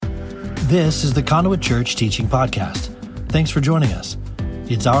This is the Conduit Church Teaching Podcast. Thanks for joining us.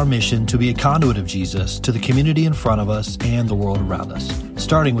 It's our mission to be a conduit of Jesus to the community in front of us and the world around us,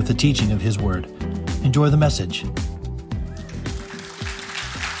 starting with the teaching of His Word. Enjoy the message.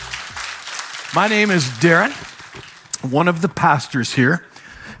 My name is Darren, one of the pastors here,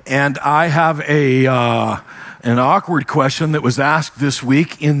 and I have an awkward question that was asked this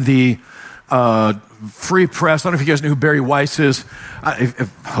week in the Free Press. I don't know if you guys know who Barry Weiss is.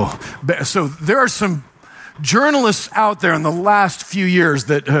 So there are some journalists out there in the last few years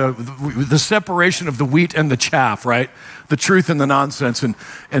that the separation of the wheat and the chaff, right? The truth and the nonsense.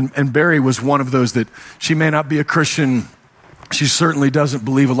 And Barry was one of those that she may not be a Christian. She certainly doesn't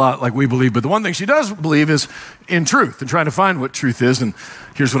believe a lot like we believe. But the one thing she does believe is in truth and trying to find what truth is. And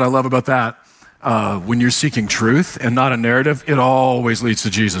here's what I love about that. When you're seeking truth and not a narrative, it always leads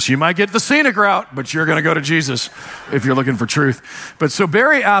to Jesus. You might get the scenic route, but you're going to go to Jesus if you're looking for truth. But so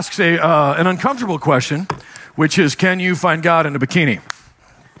Barry asks an uncomfortable question, which is, can you find God in a bikini?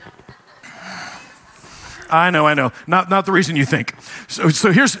 I know. Not the reason you think.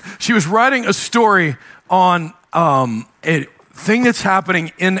 So she was writing a story on a thing that's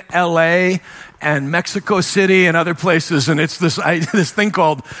happening in LA and Mexico City and other places, and it's this thing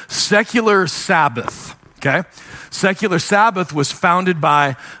called Secular Sabbath, okay? Secular Sabbath was founded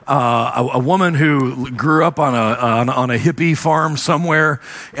by a woman who grew up on a hippie farm somewhere,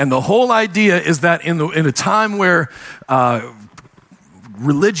 and the whole idea is that in a time where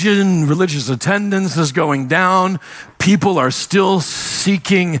religious attendance is going down, people are still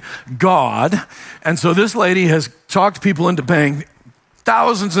seeking God, and so this lady has talked people into paying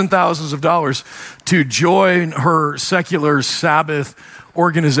thousands and thousands of dollars to join her Secular Sabbath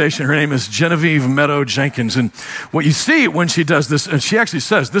organization. Her name is Genevieve Meadow Jenkins. And what you see when she does this, and she actually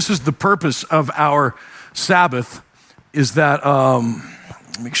says, this is the purpose of our Sabbath, is that,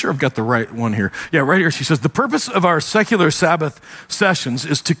 make sure I've got the right one here. Yeah, right here. She says, the purpose of our Secular Sabbath sessions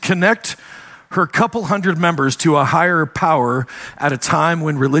is to connect her couple hundred members to a higher power at a time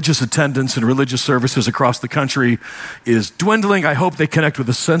when religious attendance and religious services across the country is dwindling. I hope they connect with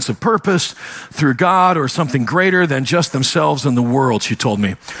a sense of purpose through God or something greater than just themselves and the world, she told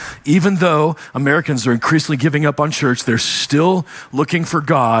me. Even though Americans are increasingly giving up on church, they're still looking for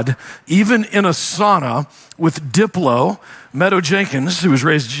God. Even in a sauna with Diplo, Meadow Jenkins, who was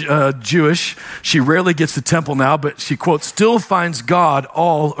raised Jewish, she rarely gets to temple now, but she, quote, still finds God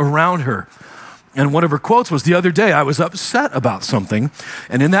all around her. And one of her quotes was, the other day I was upset about something,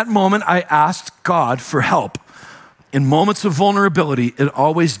 and in that moment I asked God for help. In moments of vulnerability, it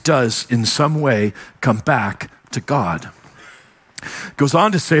always does in some way come back to God. Goes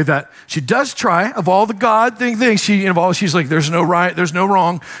on to say that she does try, of all the God things, she's like, there's no right, there's no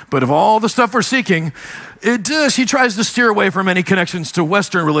wrong, but of all the stuff we're seeking, she tries to steer away from any connections to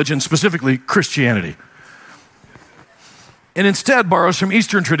Western religion, specifically Christianity. And instead borrows from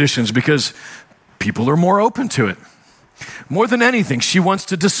Eastern traditions because people are more open to it. More than anything, she wants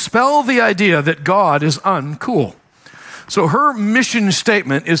to dispel the idea that God is uncool. So her mission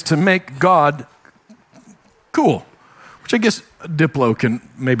statement is to make God cool, which I guess Diplo can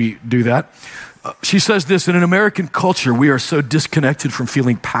maybe do that. She says this, in an American culture, we are so disconnected from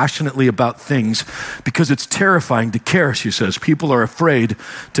feeling passionately about things because it's terrifying to care, she says. People are afraid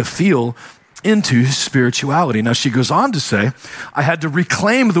to feel into spirituality. Now, she goes on to say, I had to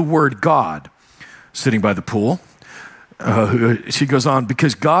reclaim the word God. Sitting by the pool. She goes on,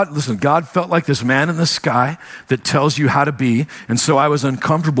 because God felt like this man in the sky that tells you how to be, and so I was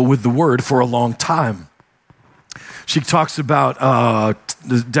uncomfortable with the word for a long time. She talks about,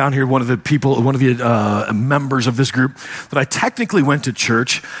 down here, one of the members of this group, that I technically went to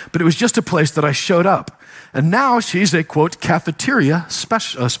church, but it was just a place that I showed up. And now she's a, quote, cafeteria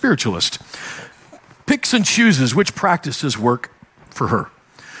spiritualist. Picks and chooses which practices work for her.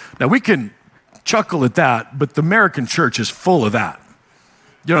 Now, we can chuckle at that, but the American church is full of that.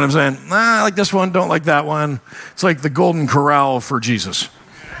 You know what I'm saying? I like this one, don't like that one. It's like the Golden Corral for Jesus.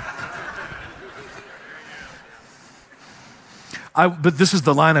 But this is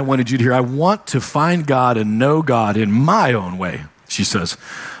the line I wanted you to hear. I want to find God and know God in my own way, she says.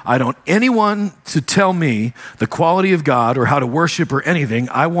 I don't want anyone to tell me the quality of God or how to worship or anything.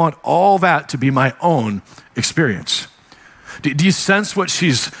 I want all that to be my own experience. Do you sense what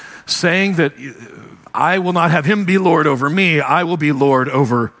she's saying, that I will not have him be Lord over me, I will be Lord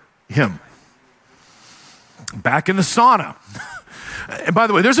over him? Back in the sauna. And by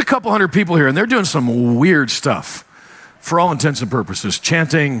the way, there's a couple hundred people here, and they're doing some weird stuff for all intents and purposes.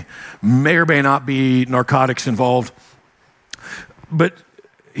 Chanting, may or may not be narcotics involved. But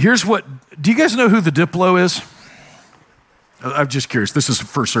here's what, do you guys know who the Diplo is? I'm just curious. This is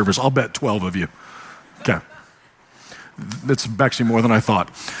first service. I'll bet 12 of you. Okay. That's actually more than I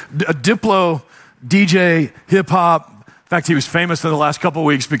thought. Diplo, DJ, hip hop. In fact, he was famous in the last couple of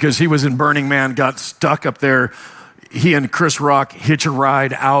weeks because he was in Burning Man, got stuck up there. He and Chris Rock hitch a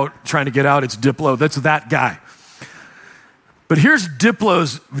ride out, trying to get out. It's Diplo. That's that guy. But here's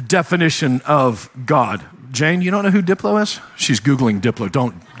Diplo's definition of God. Jane, you don't know who Diplo is? She's Googling Diplo.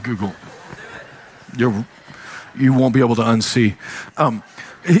 Don't Google. You won't be able to unsee.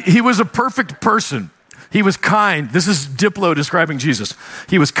 He was a perfect person. He was kind. This is Diplo describing Jesus.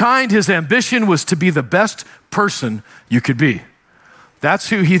 He was kind. His ambition was to be the best person you could be. That's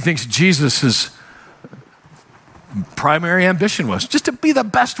who he thinks Jesus' primary ambition was, just to be the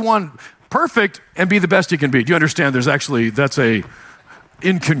best one, perfect, and be the best you can be. Do you understand? That's a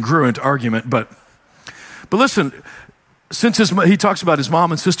incongruent argument, but listen, since he talks about his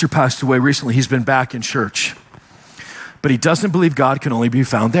mom and sister passed away recently, he's been back in church. But he doesn't believe God can only be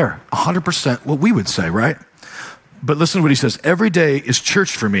found there. 100% what we would say, right? But listen to what he says. Every day is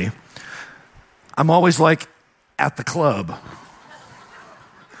church for me. I'm always like at the club.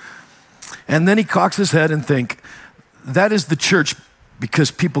 And then he cocks his head and think, that is the church because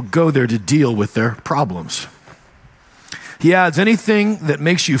people go there to deal with their problems. He adds, anything that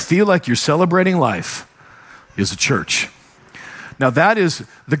makes you feel like you're celebrating life is a church. Now that is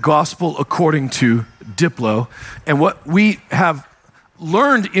the gospel according to Diplo. And what we have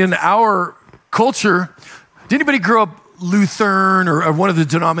learned in our culture, did anybody grow up Lutheran or one of the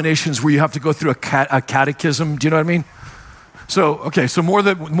denominations where you have to go through a catechism? Do you know what I mean? So more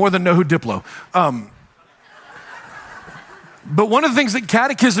than know who Diplo. But one of the things that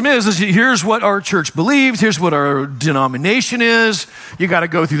catechism is here's what our church believes, here's what our denomination is. You got to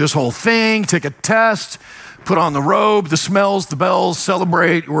go through this whole thing, take a test, put on the robe, the smells, the bells,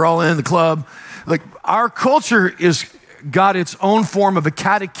 celebrate. We're all in the club. Like our culture is got its own form of a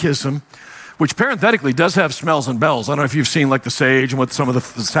catechism, which parenthetically does have smells and bells. I don't know if you've seen like the Sage and what some of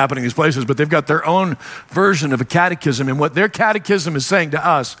that's happening in these places, but they've got their own version of a catechism. And what their catechism is saying to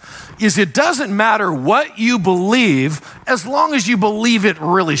us is it doesn't matter what you believe as long as you believe it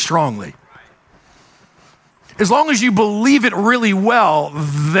really strongly. As long as you believe it really well,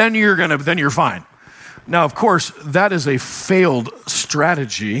 then you're fine. Now, of course, that is a failed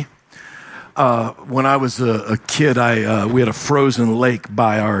strategy. When I was a kid, we had a frozen lake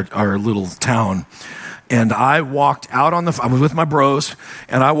by our little town. And I walked out I was with my bros,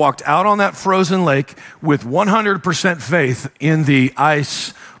 and I walked out on that frozen lake with 100% faith in the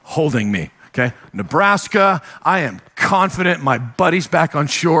ice holding me. Okay, Nebraska, I am confident. My buddy's back on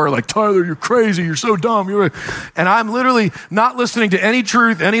shore, like, Tyler, you're crazy. You're so dumb. And I'm literally not listening to any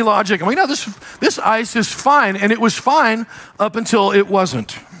truth, any logic. I mean, no, this ice is fine. And it was fine up until it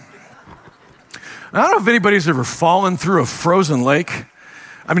wasn't. I don't know if anybody's ever fallen through a frozen lake.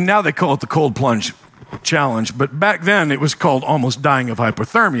 I mean, now they call it the cold plunge challenge, but back then it was called almost dying of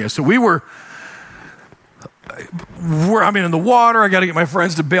hypothermia. So I'm in the water. I got to get my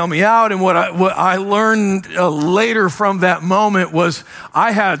friends to bail me out. And what I learned later from that moment was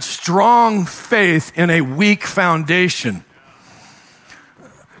I had strong faith in a weak foundation.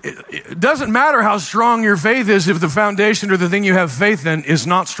 It doesn't matter how strong your faith is if the foundation or the thing you have faith in is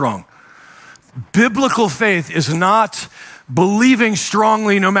not strong. Biblical faith is not believing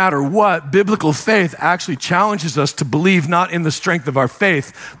strongly no matter what. Biblical faith actually challenges us to believe not in the strength of our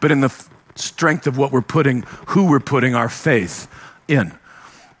faith, but in the strength of who we're putting our faith in.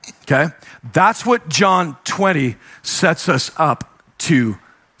 Okay? That's what John 20 sets us up to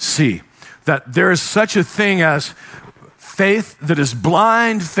see. That there is such a thing as faith that is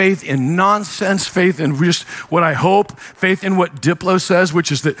blind, faith in nonsense, faith in just what I hope, faith in what Diplo says,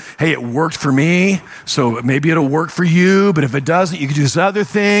 which is that, hey, it worked for me, so maybe it'll work for you, but if it doesn't, you can do this other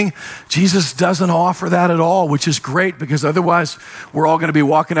thing. Jesus doesn't offer that at all, which is great because otherwise we're all going to be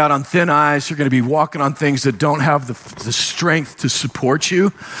walking out on thin ice. You're going to be walking on things that don't have the strength to support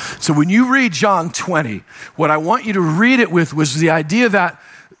you. So when you read John 20, what I want you to read it with was the idea that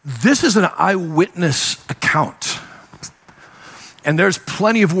this is an eyewitness account. And there's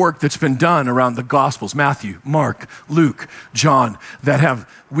plenty of work that's been done around the Gospels, Matthew, Mark, Luke, John,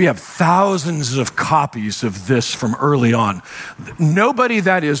 we have thousands of copies of this from early on. Nobody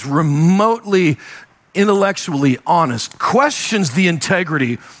that is remotely intellectually honest questions the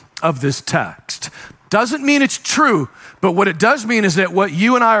integrity of this text. Doesn't mean it's true, but what it does mean is that what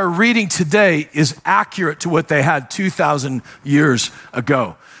you and I are reading today is accurate to what they had 2,000 years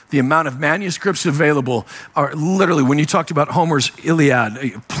ago. The amount of manuscripts available are literally, when you talked about Homer's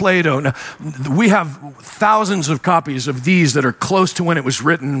Iliad, Plato, we have thousands of copies of these that are close to when it was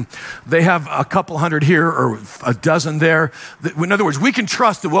written. They have a couple hundred here or a dozen there. In other words, we can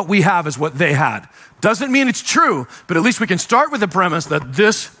trust that what we have is what they had. Doesn't mean it's true, but at least we can start with the premise that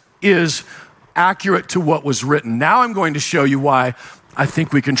this is accurate to what was written. Now I'm going to show you why I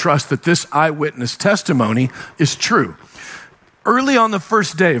think we can trust that this eyewitness testimony is true. Early on the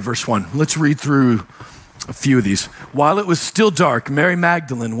first day, verse 1, let's read through a few of these. While it was still dark, Mary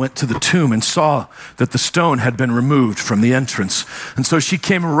Magdalene went to the tomb and saw that the stone had been removed from the entrance. And so she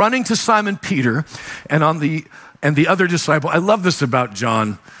came running to Simon Peter and the other disciple. I love this about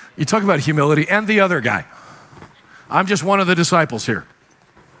John. You talk about humility, and the other guy. I'm just one of the disciples here.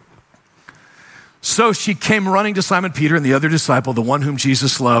 So she came running to Simon Peter and the other disciple, the one whom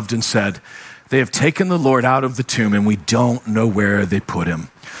Jesus loved, and said, "They have taken the Lord out of the tomb, and we don't know where they put him."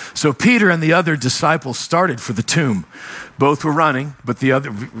 So Peter and the other disciple started for the tomb. Both were running, but the other,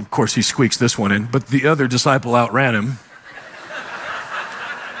 of course he squeaks this one in, but the other disciple outran him.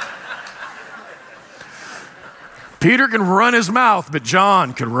 Peter can run his mouth, but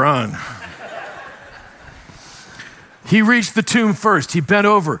John could run. He reached the tomb first. He bent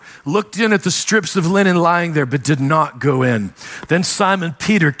over, looked in at the strips of linen lying there, but did not go in. Then Simon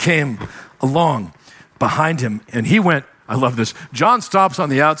Peter came along behind him, and he went, I love this. John stops on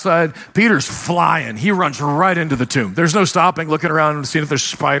the outside. Peter's flying. He runs right into the tomb. There's no stopping, looking around and seeing if there's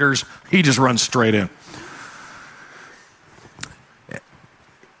spiders. He just runs straight in.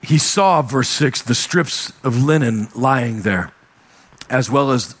 He saw, verse 6, the strips of linen lying there, as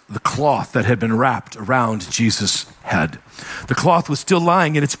well as the cloth that had been wrapped around Jesus' head. The cloth was still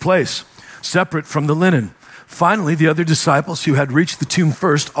lying in its place, separate from the linen. Finally, the other disciples who had reached the tomb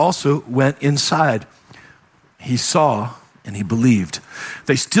first also went inside. He saw and he believed.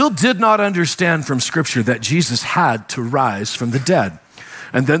 They still did not understand from Scripture that Jesus had to rise from the dead.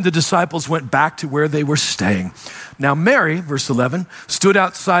 And then the disciples went back to where they were staying. Now Mary, verse 11, stood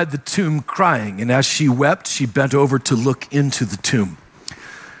outside the tomb crying, and as she wept, she bent over to look into the tomb.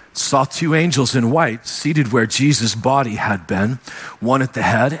 Saw two angels in white seated where Jesus' body had been, one at the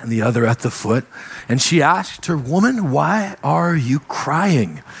head and the other at the foot. And she asked her, "Woman, why are you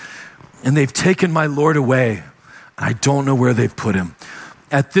crying? And they've taken my Lord away. I don't know where they've put him."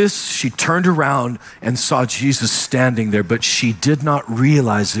 At this, she turned around and saw Jesus standing there, but she did not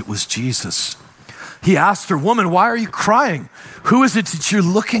realize it was Jesus. He asked her, "Woman, why are you crying? Who is it that you're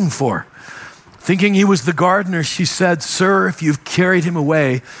looking for?" Thinking he was the gardener, she said, "Sir, if you've carried him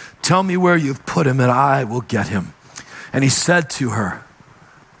away, tell me where you've put him and I will get him." And he said to her,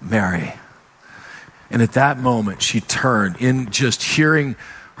 "Mary." And at that moment, she turned. In just hearing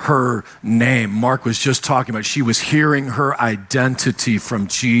her name, Mark was just talking about, she was hearing her identity from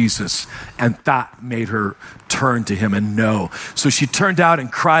Jesus, and that made her turn to him and know. So she turned out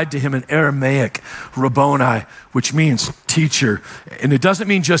and cried to him in Aramaic, Rabboni, which means teacher. And it doesn't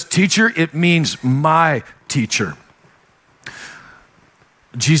mean just teacher, it means my teacher.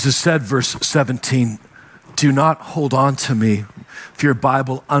 Jesus said, verse 17, "Do not hold on to me." If you're a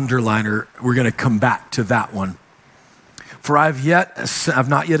Bible underliner, we're going to come back to that one. "For I've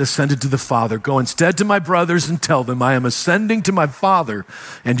not yet ascended to the Father. Go instead to my brothers and tell them, I am ascending to my Father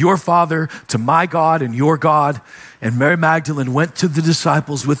and your Father, to my God and your God." And Mary Magdalene went to the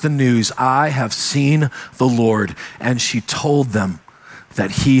disciples with the news, "I have seen the Lord." And she told them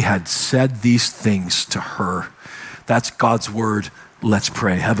that he had said these things to her. That's God's word. Let's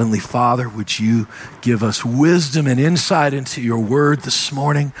pray. Heavenly Father, would you give us wisdom and insight into your word this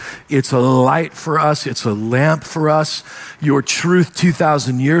morning? It's a light for us. It's a lamp for us. Your truth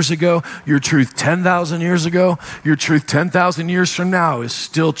 2,000 years ago, your truth 10,000 years ago, your truth 10,000 years from now is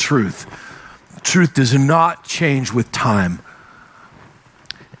still truth. Truth does not change with time.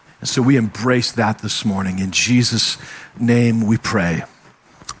 And so we embrace that this morning. In Jesus' name we pray.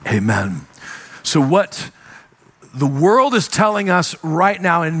 Amen. So what the world is telling us right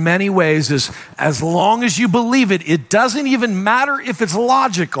now in many ways is, as long as you believe it, it doesn't even matter if it's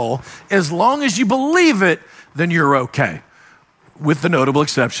logical. As long as you believe it, then you're okay, with the notable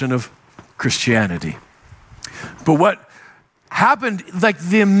exception of Christianity. But what happened, like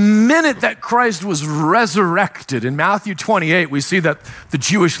the minute that Christ was resurrected, in Matthew 28, we see that the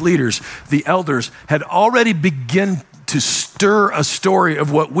Jewish leaders, the elders, had already begun to stir a story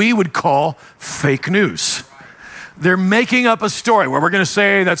of what we would call fake news. They're making up a story where we're going to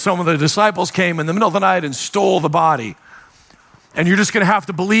say that some of the disciples came in the middle of the night and stole the body. And you're just going to have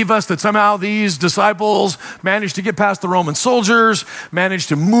to believe us that somehow these disciples managed to get past the Roman soldiers, managed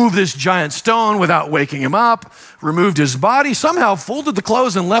to move this giant stone without waking him up, removed his body, somehow folded the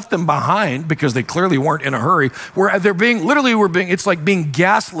clothes and left them behind because they clearly weren't in a hurry. Where they're being, literally, it's like being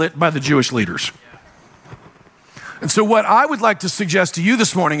gaslit by the Jewish leaders. And so what I would like to suggest to you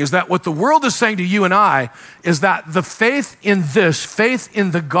this morning is that what the world is saying to you and I is that the faith in this, faith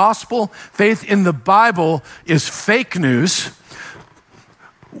in the gospel, faith in the Bible is fake news,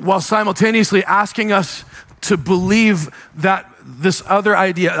 while simultaneously asking us to believe that this other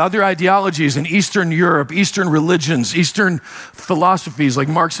ideologies in Eastern Europe, Eastern religions, Eastern philosophies like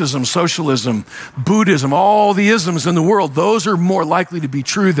Marxism, socialism, Buddhism, all the isms in the world, those are more likely to be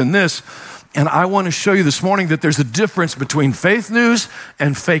true than this. And I want to show you this morning that there's a difference between faith news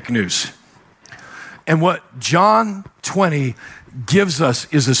and fake news. And what John 20 gives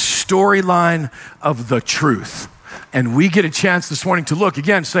us is a storyline of the truth. And we get a chance this morning to look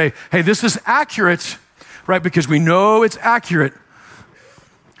again, say, hey, this is accurate, right? Because we know it's accurate,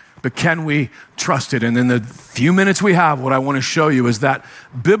 but can we trust it? And in the few minutes we have, what I want to show you is that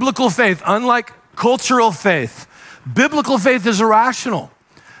biblical faith, unlike cultural faith, biblical faith is irrational.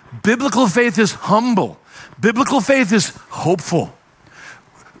 Biblical faith is humble. Biblical faith is hopeful.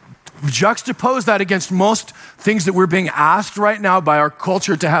 Juxtapose that against most things that we're being asked right now by our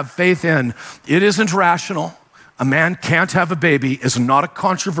culture to have faith in. It isn't rational. A man can't have a baby is not a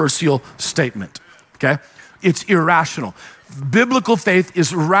controversial statement, okay? It's irrational. Biblical faith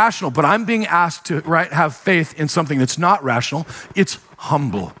is rational, but I'm being asked to have faith in something that's not rational. It's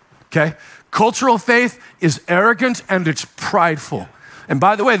humble, okay? Cultural faith is arrogant and it's prideful. And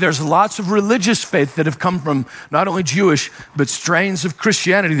by the way, there's lots of religious faith that have come from not only Jewish, but strains of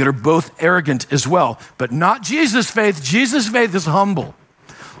Christianity that are both arrogant as well. But not Jesus' faith. Jesus' faith is humble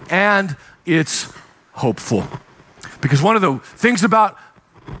and it's hopeful. Because one of the things about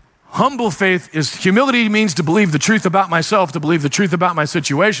humble faith is humility means to believe the truth about myself, to believe the truth about my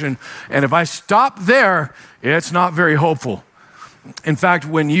situation. And if I stop there, it's not very hopeful. In fact,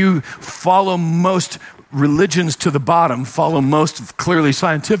 when you follow most religions to the bottom, follow most clearly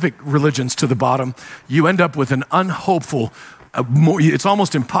scientific religions to the bottom, you end up with an unhopeful, it's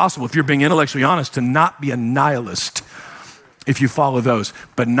almost impossible, if you're being intellectually honest, to not be a nihilist if you follow those,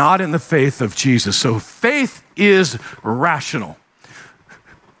 but not in the faith of Jesus. So faith is rational.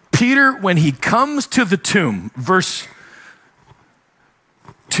 Peter, when he comes to the tomb, verse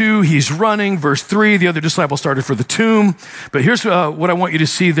 2, he's running. Verse 3, the other disciple started for the tomb. But here's what I want you to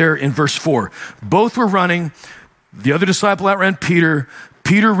see there in verse 4. Both were running. The other disciple outran Peter.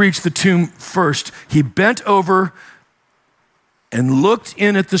 Peter reached the tomb first. He bent over and looked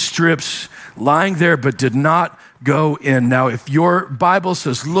in at the strips lying there, but did not go in. Now, if your Bible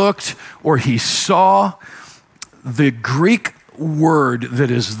says looked or he saw, the Greek word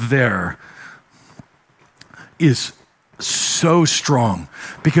that is there is so strong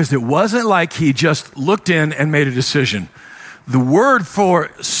because it wasn't like he just looked in and made a decision. The word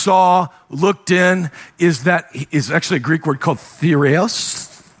for saw, looked in, is actually a Greek word called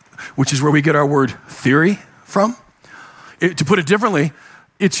theorios, which is where we get our word theory from. To put it differently,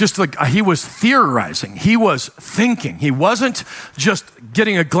 it's just like he was theorizing. He was thinking. He wasn't just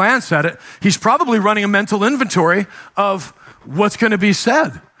getting a glance at it. He's probably running a mental inventory of what's going to be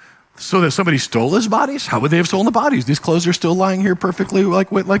said. So that somebody stole his bodies? How would they have stolen the bodies? These clothes are still lying here perfectly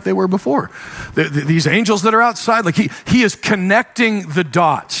like they were before. These angels that are outside, like he is connecting the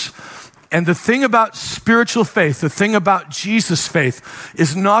dots. And the thing about spiritual faith, the thing about Jesus' faith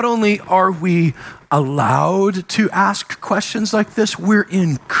is not only are we allowed to ask questions like this, we're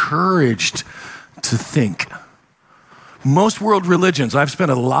encouraged to think. Most world religions, I've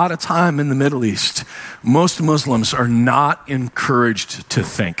spent a lot of time in the Middle East. Most Muslims are not encouraged to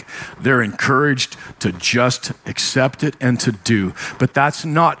think. They're encouraged to just accept it and to do. But that's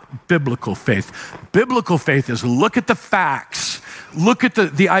not biblical faith. Biblical faith is look at the facts. Look at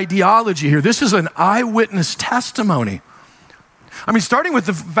the ideology here. This is an eyewitness testimony. I mean, starting with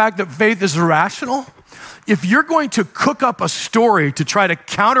the fact that faith is irrational. If you're going to cook up a story to try to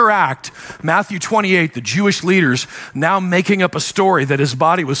counteract Matthew 28, the Jewish leaders now making up a story that his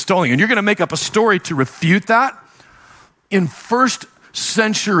body was stolen, and you're going to make up a story to refute that, in first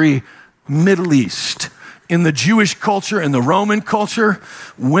century Middle East, in the Jewish culture and the Roman culture,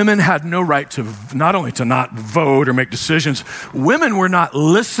 women had no right to not only to not vote or make decisions, women were not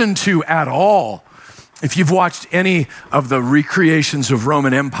listened to at all. If you've watched any of the recreations of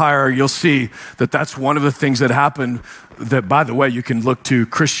Roman Empire, you'll see that that's one of the things that happened that, by the way, you can look to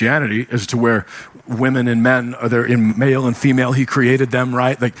Christianity as to where women and men, they're in male and female. He created them,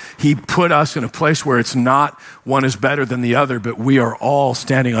 right? Like he put us in a place where it's not one is better than the other, but we are all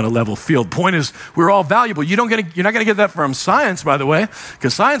standing on a level field. Point is, we're all valuable. You're not going to get that from science, by the way,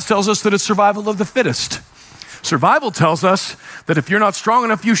 because science tells us that it's survival of the fittest. Survival tells us that if you're not strong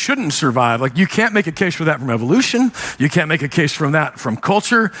enough, you shouldn't survive. Like you can't make a case for that from evolution. You can't make a case from that from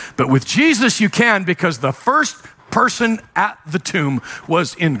culture. But with Jesus, you can, because the first person at the tomb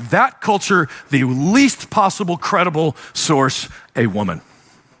was in that culture the least possible credible source, a woman.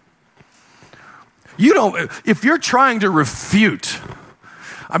 If you're trying to refute,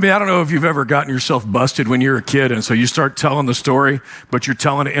 I don't know if you've ever gotten yourself busted when you're a kid, and so you start telling the story, but you're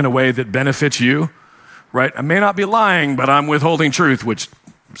telling it in a way that benefits you. Right? I may not be lying, but I'm withholding truth, which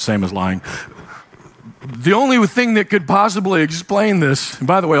same as lying. The only thing that could possibly explain this, and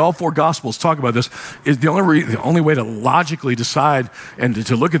by the way, all 4 Gospels talk about this, is the only way to logically decide and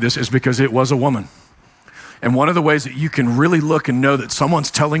to look at this is because it was a woman. And one of the ways that you can really look and know that someone's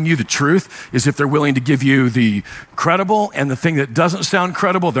telling you the truth is if they're willing to give you the credible and the thing that doesn't sound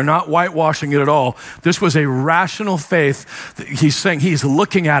credible. They're not whitewashing it at all. This was a rational faith. He's saying he's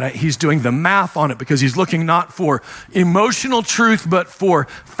looking at it. He's doing the math on it because he's looking not for emotional truth, but for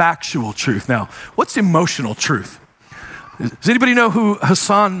factual truth. Now, what's emotional truth? Does anybody know who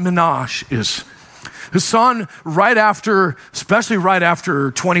Hassan Minhaj is? Hassan, especially right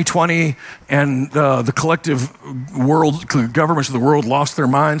after 2020 and the collective governments of the world lost their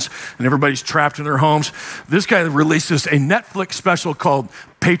minds and everybody's trapped in their homes, this guy releases a Netflix special called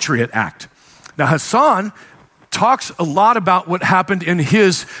Patriot Act. Now, Hassan talks a lot about what happened in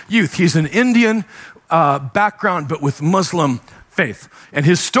his youth. He's an Indian background, but with Muslim faith. And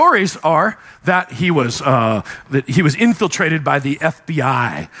his stories are that he was infiltrated by the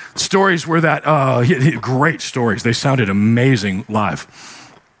FBI. Stories were great stories. They sounded amazing live.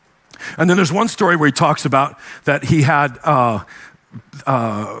 And then there's one story where he talks about that he had,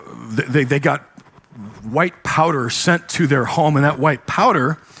 they got white powder sent to their home, and that white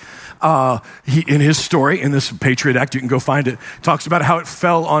powder, in his story, in this Patriot Act, you can go find it, talks about how it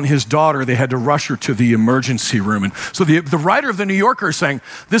fell on his daughter. They had to rush her to the emergency room. And so the writer of the New Yorker is saying,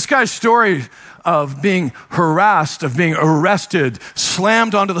 this guy's story of being harassed, of being arrested,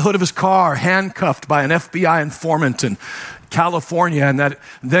 slammed onto the hood of his car, handcuffed by an FBI informant in California, and that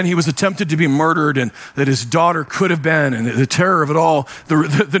then he was attempted to be murdered, and that his daughter could have been, and the terror of it all.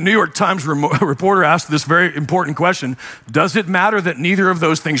 The New York Times reporter asked this very important question: does it matter that neither of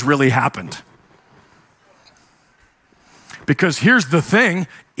those things really happened? Because here's the thing,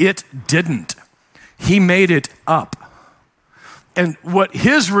 it didn't. He made it up. And what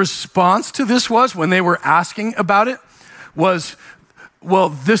his response to this was, when they were asking about it, was, well,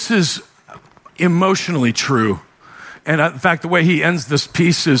 this is emotionally true. And in fact, the way he ends this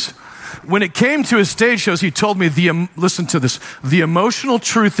piece is, when it came to his stage shows, he told me, listen to this, the emotional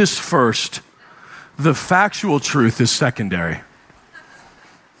truth is first, the factual truth is secondary.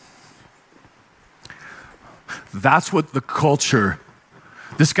 That's what the culture,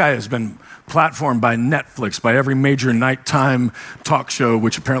 this guy has been platformed by Netflix, by every major nighttime talk show,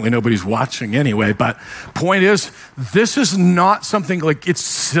 which apparently nobody's watching anyway. But point is, this is not something like, it's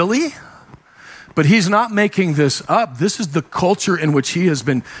silly. But he's not making this up. This is the culture in which he has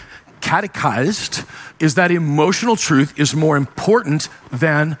been catechized, is that emotional truth is more important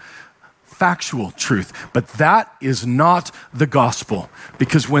than factual truth. But that is not the gospel.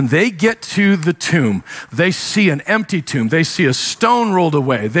 Because when they get to the tomb, they see an empty tomb. They see a stone rolled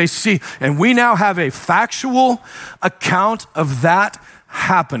away. And we now have a factual account of that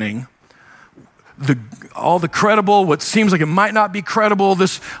happening. All the credible, what seems like it might not be credible,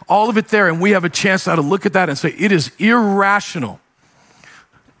 all of it there, and we have a chance now to look at that and say, it is irrational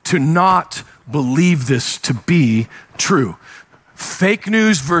to not believe this to be true. Fake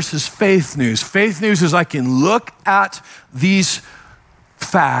news versus faith news. Faith news is I can look at these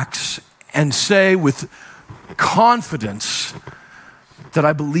facts and say with confidence that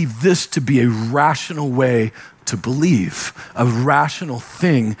I believe this to be a rational way to believe, a rational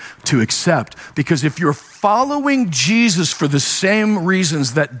thing to accept. Because if you're following Jesus for the same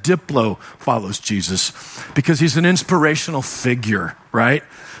reasons that Diplo follows Jesus, because he's an inspirational figure, right?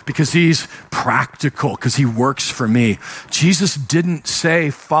 Because he's practical, because he works for me. Jesus didn't say,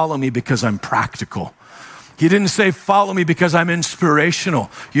 follow me because I'm practical. He didn't say, follow me because I'm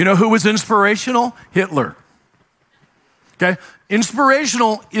inspirational. You know who was inspirational? Hitler. Okay?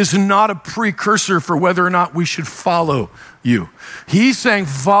 Inspirational is not a precursor for whether or not we should follow you. He's saying,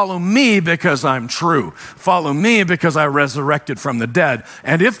 follow me because I'm true. Follow me because I resurrected from the dead.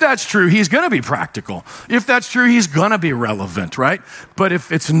 And if that's true, he's going to be practical. If that's true, he's going to be relevant, right? But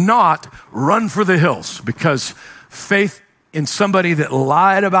if it's not, run for the hills, because faith in somebody that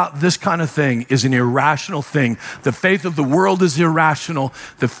lied about this kind of thing is an irrational thing. The faith of the world is irrational.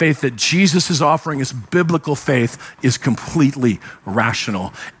 The faith that Jesus is offering as biblical faith is completely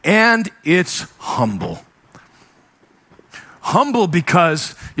rational. And it's humble. Humble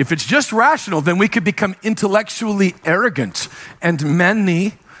because if it's just rational, then we could become intellectually arrogant, and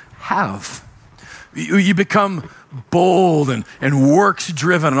many have. You become bold and works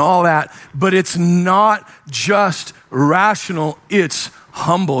driven and all that, but it's not just rational, it's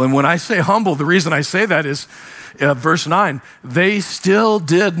humble. And when I say humble, the reason I say that is verse 9, they still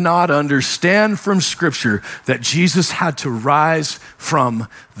did not understand from Scripture that Jesus had to rise from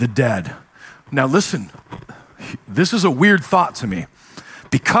the dead. Now listen, this is a weird thought to me,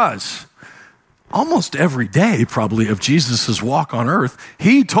 because almost every day probably of Jesus' walk on earth,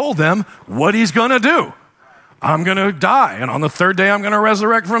 he told them what he's going to do. I'm going to die, and on the third day, I'm going to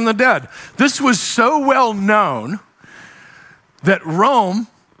resurrect from the dead. This was so well known that Rome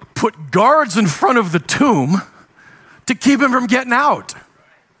put guards in front of the tomb to keep him from getting out.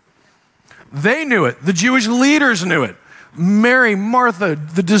 They knew it. The Jewish leaders knew it. Mary, Martha,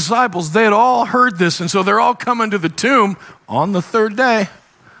 the disciples, they had all heard this, and so they're all coming to the tomb on the third day,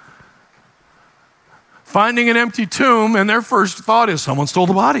 finding an empty tomb, and their first thought is, someone stole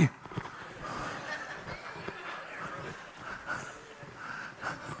the body.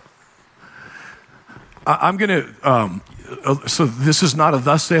 I'm going to, so this is not a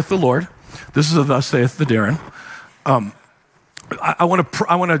thus saith the Lord. This is a thus saith the Darren. I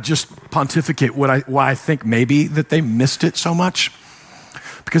want to just pontificate why I think maybe that they missed it so much.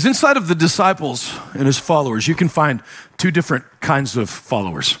 Because inside of the disciples and his followers, you can find two different kinds of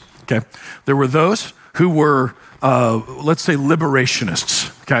followers, okay? There were those who were, let's say,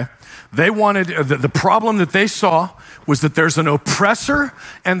 liberationists, okay? They wanted, the problem that they saw was that there's an oppressor,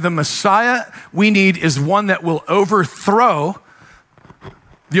 and the Messiah we need is one that will overthrow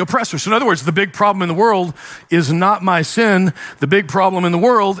the oppressor. So in other words, the big problem in the world is not my sin. The big problem in the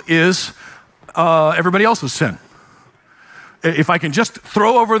world is everybody else's sin. If I can just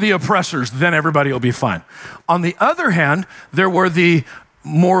throw over the oppressors, then everybody will be fine. On the other hand, there were the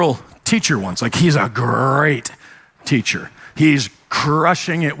moral teacher ones. Like, he's a great teacher. He's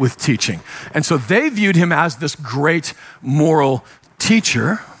crushing it with teaching. And so they viewed him as this great moral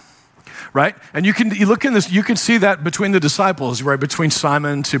teacher, right? And you look in this, you can see that between the disciples, right? Between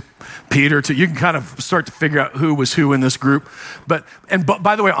Simon to Peter you can kind of start to figure out who was who in this group. But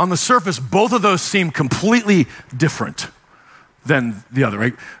by the way, on the surface, both of those seem completely different than the other,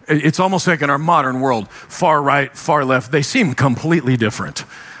 right? It's almost like in our modern world, far right, far left, they seem completely different.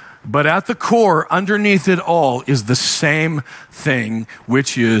 But at the core, underneath it all, is the same thing,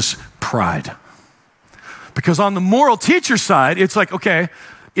 which is pride. Because on the moral teacher side, it's like, okay,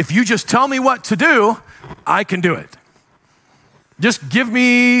 if you just tell me what to do, I can do it. Just give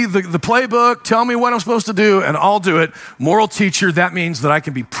me the playbook, tell me what I'm supposed to do, and I'll do it. Moral teacher, that means that I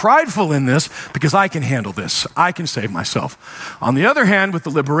can be prideful in this because I can handle this. I can save myself. On the other hand, with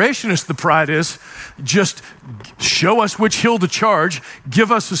the liberationist, the pride is just show us which hill to charge,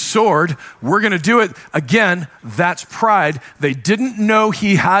 give us a sword, we're going to do it. Again, that's pride. They didn't know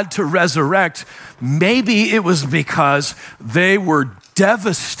he had to resurrect. Maybe it was because they were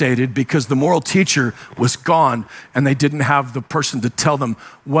devastated because the moral teacher was gone and they didn't have the person to tell them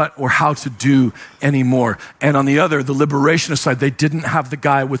what or how to do anymore. And on the other, the liberationist side, they didn't have the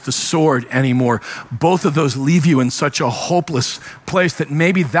guy with the sword anymore. Both of those leave you in such a hopeless place that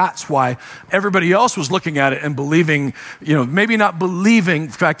maybe that's why everybody else was looking at it and believing, maybe not believing. In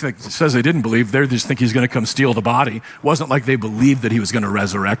fact, it says they didn't believe. They just think he's going to come steal the body. It wasn't like they believed that he was going to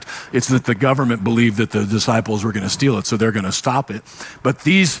resurrect. It's that the government believed that the disciples were going to steal it, so they're going to stop it. But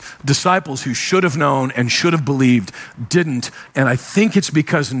these disciples who should have known and should have believed didn't. And I think it's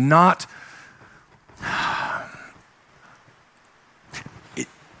because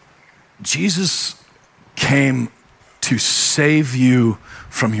Jesus came to save you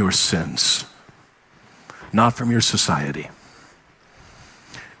from your sins, not from your society.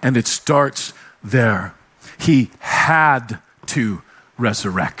 And it starts there. He had to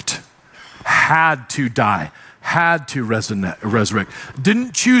resurrect, had to die, had to resurrect.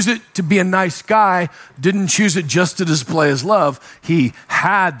 Didn't choose it to be a nice guy, didn't choose it just to display his love. He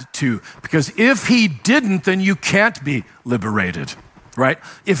had to, because if he didn't, then you can't be liberated, right?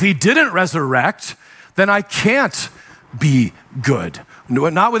 If he didn't resurrect, then I can't be good.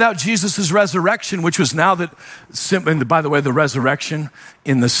 Not without Jesus' resurrection, which was now that, and by the way, the resurrection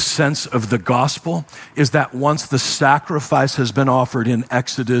in the sense of the gospel is that once the sacrifice has been offered in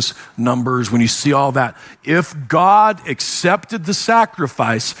Exodus, Numbers, when you see all that, if God accepted the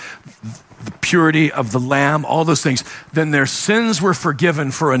sacrifice, the purity of the lamb, all those things, then their sins were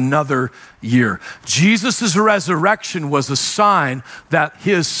forgiven for another year. Jesus' resurrection was a sign that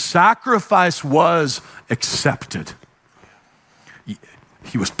his sacrifice was accepted.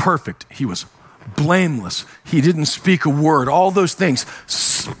 He was perfect. He was blameless. He didn't speak a word. All those things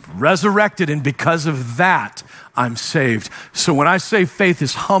resurrected, and because of that, I'm saved. So when I say faith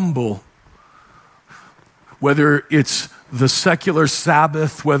is humble, whether it's the secular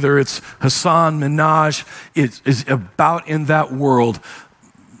Sabbath, whether it's Hassan Minhaj, it is about in that world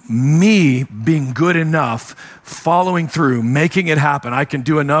me being good enough, following through, making it happen. I can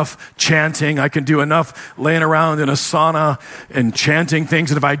do enough chanting. I can do enough laying around in a sauna and chanting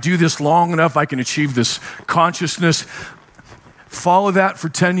things. And if I do this long enough, I can achieve this consciousness. Follow that for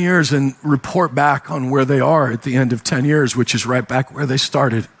 10 years and report back on where they are at the end of 10 years, which is right back where they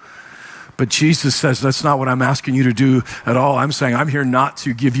started. But Jesus says, that's not what I'm asking you to do at all. I'm saying, I'm here not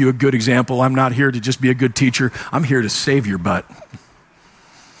to give you a good example. I'm not here to just be a good teacher. I'm here to save your butt.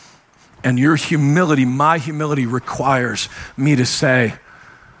 And your humility, my humility, requires me to say,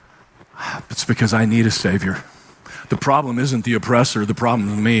 it's because I need a Savior. The problem isn't the oppressor. The problem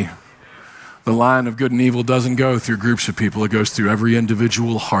is me. The line of good and evil doesn't go through groups of people. It goes through every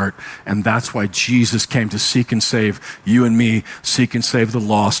individual heart. And that's why Jesus came to seek and save you and me, seek and save the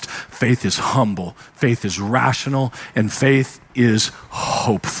lost. Faith is humble. Faith is rational. And faith is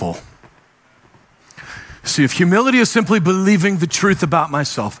hopeful. See, if humility is simply believing the truth about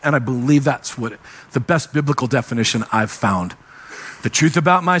myself, and I believe that's what the best biblical definition I've found. The truth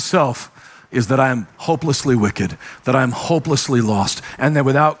about myself is that I am hopelessly wicked, that I am hopelessly lost, and that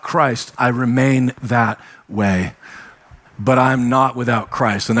without Christ, I remain that way. But I'm not without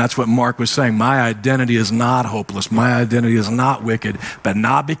Christ, and that's what Mark was saying. My identity is not hopeless. My identity is not wicked, but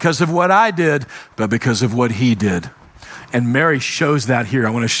not because of what I did, but because of what he did. And Mary shows that here. I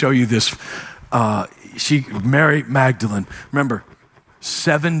want to show you this. Mary Magdalene, remember,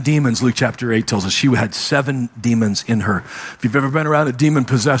 7 demons, Luke chapter 8 tells us. She had 7 demons in her. If you've ever been around a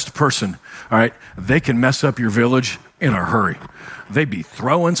demon-possessed person, all right, they can mess up your village in a hurry. They'd be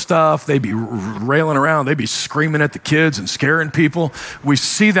throwing stuff. They'd be railing around. They'd be screaming at the kids and scaring people. We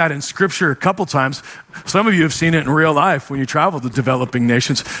see that in Scripture a couple times. Some of you have seen it in real life when you travel to developing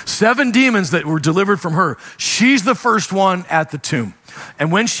nations. 7 demons that were delivered from her. She's the first one at the tomb.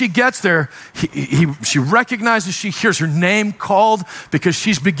 And when she gets there, she recognizes, she hears her name called because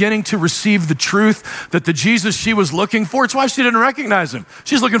she's beginning to receive the truth that the Jesus she was looking for. It's why she didn't recognize him.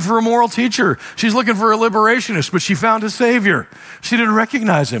 She's looking for a moral teacher. She's looking for a liberationist, but she found a Savior. She didn't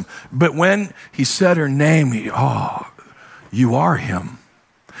recognize him. But when he said her name, you are him.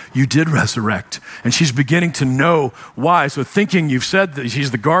 You did resurrect. And she's beginning to know why. So thinking you've said that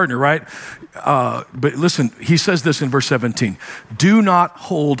she's the gardener, right? But listen, he says this in verse 17. Do not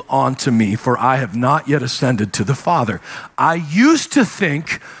hold on to me, for I have not yet ascended to the Father. I used to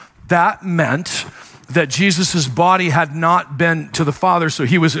think that meant that Jesus' body had not been to the Father, so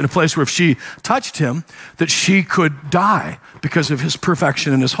he was in a place where if she touched him, that she could die because of his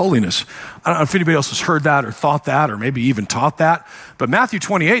perfection and his holiness. I don't know if anybody else has heard that or thought that or maybe even taught that, but Matthew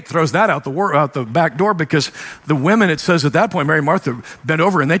 28 throws that out the back door because the women, it says at that point, Mary and Martha bent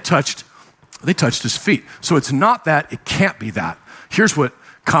over and they touched his feet. So it's not that, it can't be that. Here's what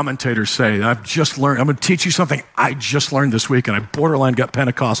commentators say. I've just learned, I'm going to teach you something I just learned this week, and I borderline got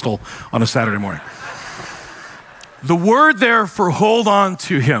Pentecostal on a Saturday morning. The word there for hold on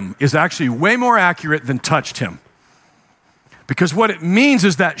to him is actually way more accurate than touched him. Because what it means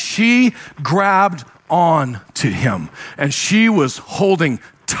is that she grabbed on to him and she was holding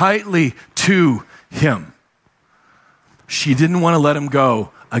tightly to him. She didn't want to let him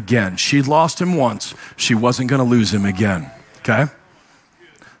go again. She'd lost him once. She wasn't going to lose him again. Okay?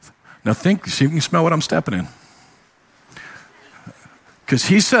 Now think, see if you can smell what I'm stepping in. Because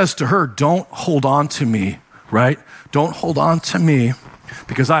he says to her, don't hold on to me, right? Don't hold on to me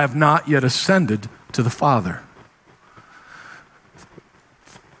because I have not yet ascended to the Father.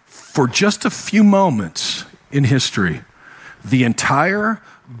 For just a few moments in history, the entire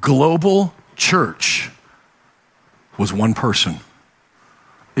global church was one person.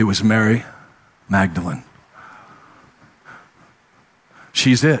 It was Mary Magdalene.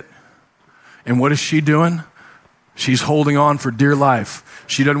 She's it. And what is she doing? She's holding on for dear life.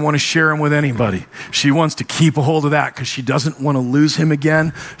 She doesn't want to share him with anybody. She wants to keep a hold of that because she doesn't want to lose him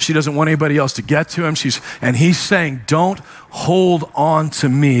again. She doesn't want anybody else to get to him. And he's saying, don't hold on to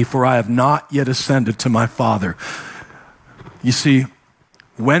me, for I have not yet ascended to my Father. You see,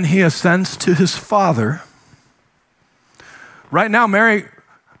 when he ascends to his Father, right now, Mary,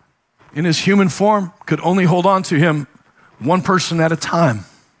 in his human form, could only hold on to him one person at a time.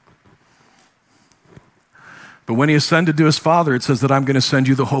 But when he ascended to his Father, it says that I'm going to send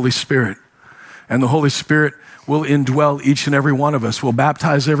you the Holy Spirit. And the Holy Spirit will indwell each and every one of us, will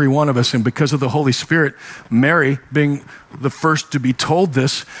baptize every one of us. And because of the Holy Spirit, Mary, being the first to be told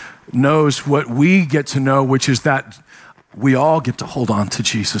this, knows what we get to know, which is that we all get to hold on to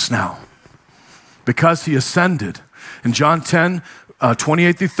Jesus now. Because he ascended. In John 10,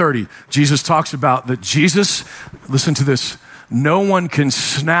 28 through 30, Jesus talks about that Jesus, listen to this, no one can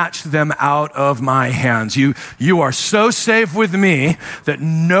snatch them out of my hands. You are so safe with me that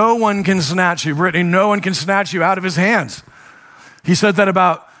no one can snatch you. Brittany, no one can snatch you out of his hands. He said that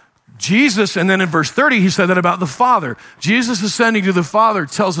about Jesus, and then in verse 30, he said that about the Father. Jesus ascending to the Father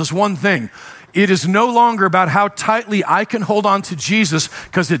tells us one thing. It is no longer about how tightly I can hold on to Jesus,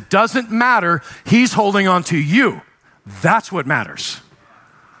 because it doesn't matter. He's holding on to you. That's what matters.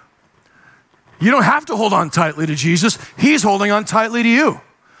 You don't have to hold on tightly to Jesus. He's holding on tightly to you.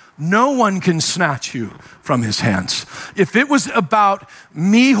 No one can snatch you from his hands. If it was about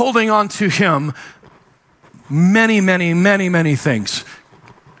me holding on to him, many, many, many, many things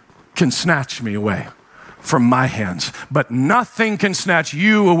can snatch me away from my hands. But nothing can snatch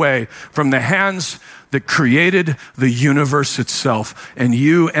you away from the hands that created the universe itself. And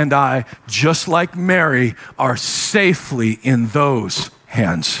you and I, just like Mary, are safely in those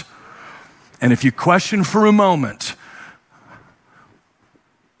hands. And if you question for a moment,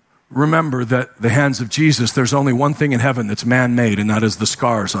 remember that the hands of Jesus, there's only one thing in heaven that's man-made, and that is the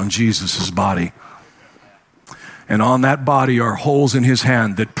scars on Jesus' body. And on that body are holes in his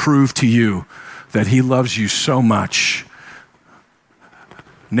hand that prove to you that he loves you so much.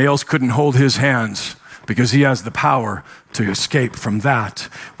 Nails couldn't hold his hands because he has the power to escape from that,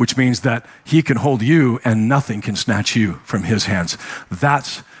 which means that he can hold you and nothing can snatch you from his hands.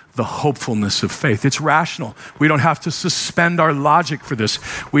 That's the hopefulness of faith. It's rational. We don't have to suspend our logic for this.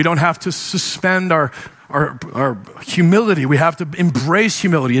 We don't have to suspend our humility. We have to embrace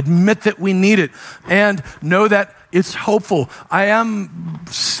humility, admit that we need it, and know that it's hopeful. I am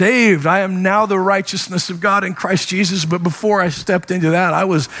saved. I am now the righteousness of God in Christ Jesus. But before I stepped into that, I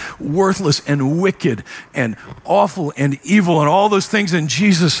was worthless and wicked and awful and evil and all those things. And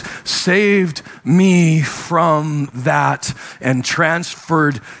Jesus saved me from that and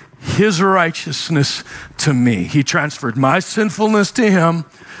transferred his righteousness to me. He transferred my sinfulness to him.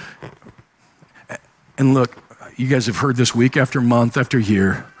 And look, you guys have heard this week after month after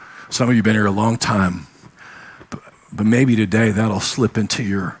year. Some of you have been here a long time. But maybe today that'll slip into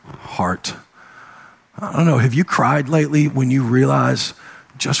your heart. I don't know, have you cried lately when you realize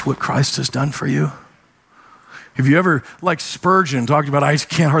just what Christ has done for you? Have you ever, like Spurgeon, talked about, I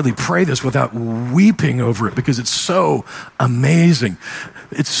can't hardly pray this without weeping over it because it's so amazing.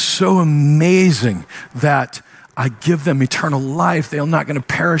 It's so amazing that I give them eternal life. They're not going to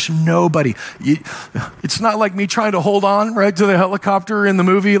perish. Nobody. It's not like me trying to hold on, right, to the helicopter in the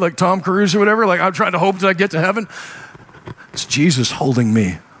movie, like Tom Cruise or whatever. Like I'm trying to hope that I get to heaven. It's Jesus holding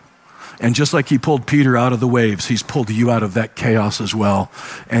me. And just like he pulled Peter out of the waves, he's pulled you out of that chaos as well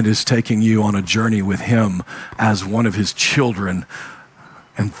and is taking you on a journey with him as one of his children.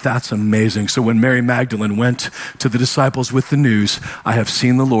 And that's amazing. So when Mary Magdalene went to the disciples with the news, I have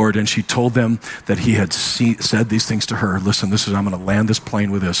seen the Lord, and she told them that he had said these things to her. Listen, I'm going to land this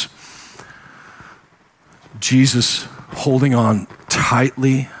plane with this. Jesus holding on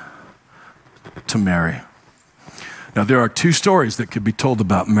tightly to Mary. Now, there are two stories that could be told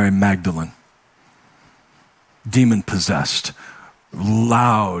about Mary Magdalene. Demon-possessed,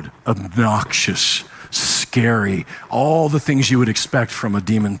 loud, obnoxious, scary, all the things you would expect from a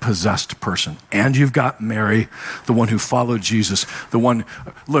demon-possessed person. And you've got Mary, the one who followed Jesus, the one,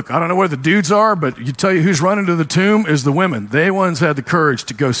 look, I don't know where the dudes are, but you tell you who's running to the tomb is the women. They ones had the courage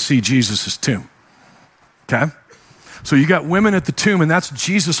to go see Jesus' tomb. Okay? So you got women at the tomb, and that's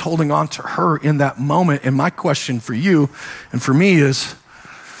Jesus holding on to her in that moment. And my question for you and for me is,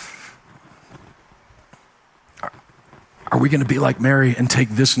 are we going to be like Mary and take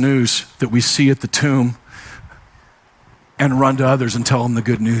this news that we see at the tomb and run to others and tell them the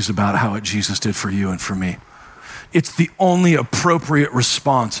good news about how Jesus did for you and for me? It's the only appropriate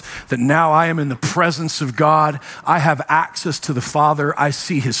response, that now I am in the presence of God. I have access to the Father. I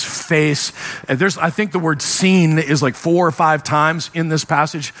see his face. And I think the word seen is like 4 or 5 times in this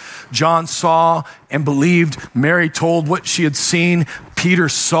passage. John saw and believed. Mary told what she had seen. Peter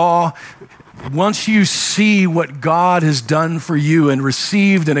saw. Once you see what God has done for you and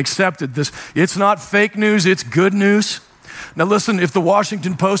received and accepted this, it's not fake news, it's good news. Now listen, if the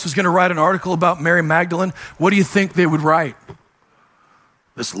Washington Post is going to write an article about Mary Magdalene, what do you think they would write?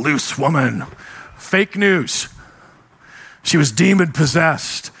 This loose woman. Fake news. She was demon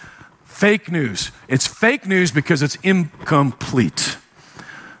possessed. Fake news. It's fake news because it's incomplete.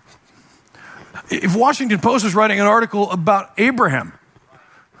 If Washington Post was writing an article about Abraham,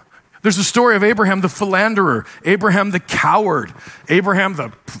 there's a story of Abraham the philanderer, Abraham the coward, Abraham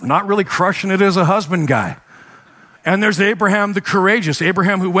the not really crushing it as a husband guy. And there's Abraham the courageous,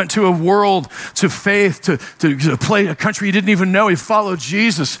 Abraham who went to a world, to faith, to play a country he didn't even know. He followed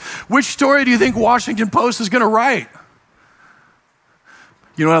Jesus. Which story do you think Washington Post is going to write?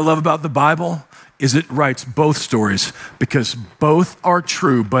 You know what I love about the Bible? Is it writes both stories because both are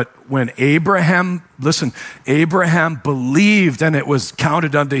true. But when Abraham believed and it was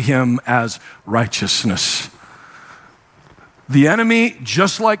counted unto him as righteousness. The enemy,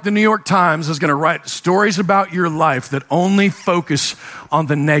 just like the New York Times, is going to write stories about your life that only focus on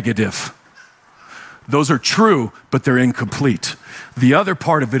the negative. Those are true, but they're incomplete. The other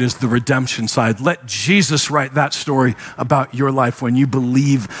part of it is the redemption side. Let Jesus write that story about your life when you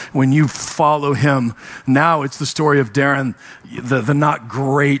believe, when you follow him. Now it's the story of Darren, the not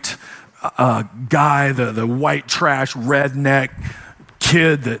great guy, the white trash, redneck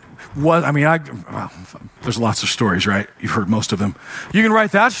kid that was, there's lots of stories, right? You've heard most of them. You can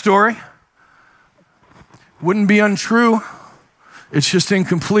write that story. Wouldn't be untrue. It's just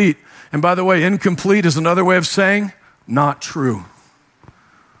incomplete. And by the way, incomplete is another way of saying not true.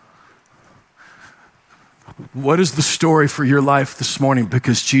 What is the story for your life this morning?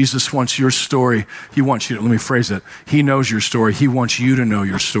 Because Jesus wants your story. He wants you to, let me phrase it. He knows your story. He wants you to know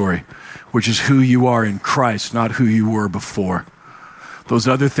your story, which is who you are in Christ, not who you were before. Those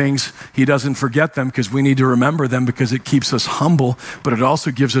other things, he doesn't forget them because we need to remember them because it keeps us humble, but it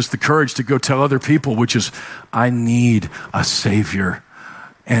also gives us the courage to go tell other people, which is, I need a Savior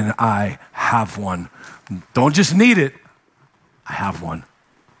and I have one. Don't just need it, I have one.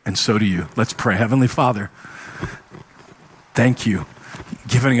 And so do you. Let's pray. Heavenly Father, thank you,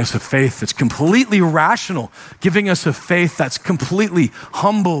 giving us a faith that's completely rational, giving us a faith that's completely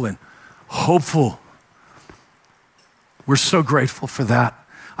humble and hopeful. We're so grateful for that.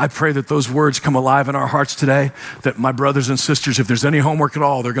 I pray that those words come alive in our hearts today, that my brothers and sisters, if there's any homework at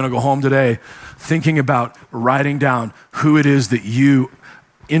all, they're going to go home today thinking about writing down who it is that you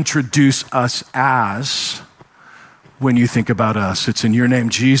introduce us as when you think about us. It's in your name,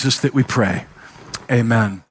 Jesus, that we pray. Amen.